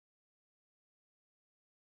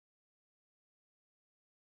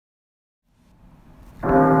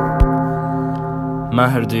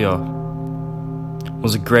MAHER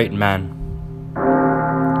was a great man.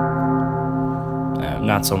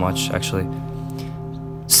 Not so much, actually.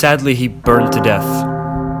 Sadly, he burned to death.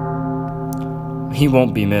 He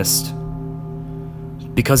won't be missed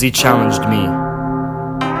because he challenged me.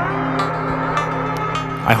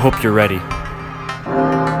 I hope you're ready.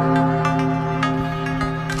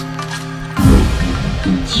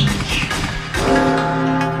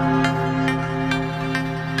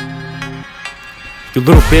 You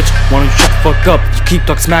little bitch, why don't you shut the fuck up? You keep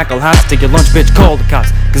talking smack, I'll have to take your lunch, bitch. Call the cops,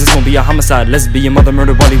 cause this won't be a homicide. Lesbian mother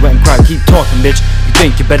murdered while he went and cried. Keep talking, bitch. You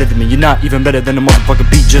think you're better than me, you're not even better than a motherfucker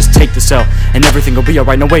beat. Just take the cell, and everything will be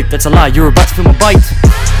alright. No wait, that's a lie, you're about to feel my bite.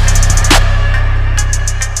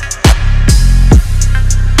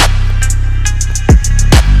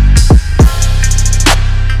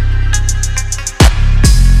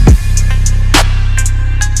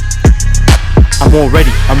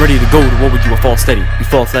 I'm ready to go to war with you, I fall steady. You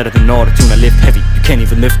fall flatter than an auto-tune, I lift heavy. You can't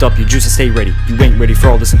even lift up your juices, stay ready. You ain't ready for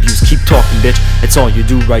all this abuse, keep talking, bitch. It's all you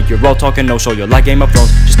do, right? You're all talking, no show, you're like Game of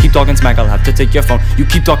Thrones. Just keep talking smack, I'll have to take your phone. You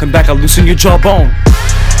keep talking back, I'll loosen your jawbone.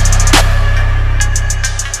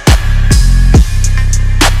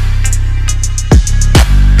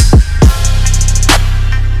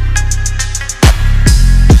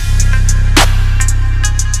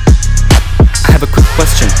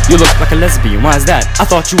 Question. You look like a lesbian, why is that? I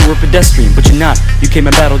thought you were a pedestrian, but you're not. You came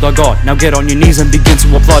and battled our god, now get on your knees and begin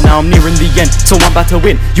to applaud. Now I'm nearing the end, so I'm about to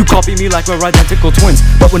win. You copy me like we're identical twins,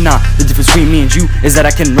 but we're not. The difference between me and you is that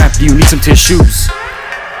I can rap, you need some tissues.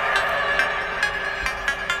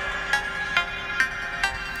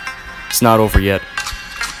 It's not over yet.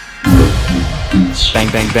 Bang,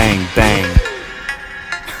 bang, bang, bang.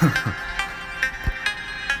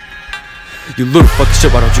 You little fucking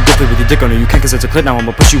shit, why don't you go play with your dick on her? You can't cause it's a clit, now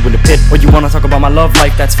I'ma push you in the pit. Or you wanna talk about my love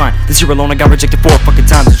life, that's fine. This year alone I got rejected 4 fucking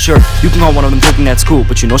times, and sure, you can call one of them thinking that's cool,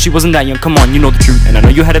 but you know she wasn't that young, come on, you know the truth. And I know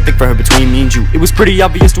you had a thing for her between me and you. It was pretty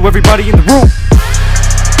obvious to everybody in the room.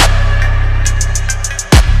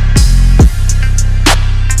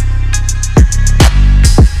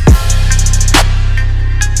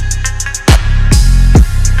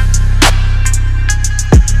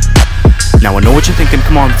 Now I know what you're thinking,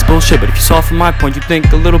 come on, it's bullshit. But if you saw it from my point, you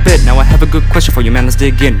think a little bit. Now I have a good question for you, man, let's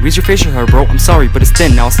dig in. Raise your facial hair, bro, I'm sorry, but it's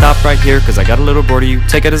thin. Now I'll stop right here, cause I got a little bored of you.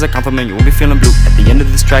 Take it as a compliment, you won't be feeling blue. At the end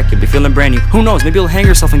of this track, you'll be feeling brand new. Who knows, maybe you'll hang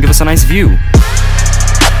yourself and give us a nice view.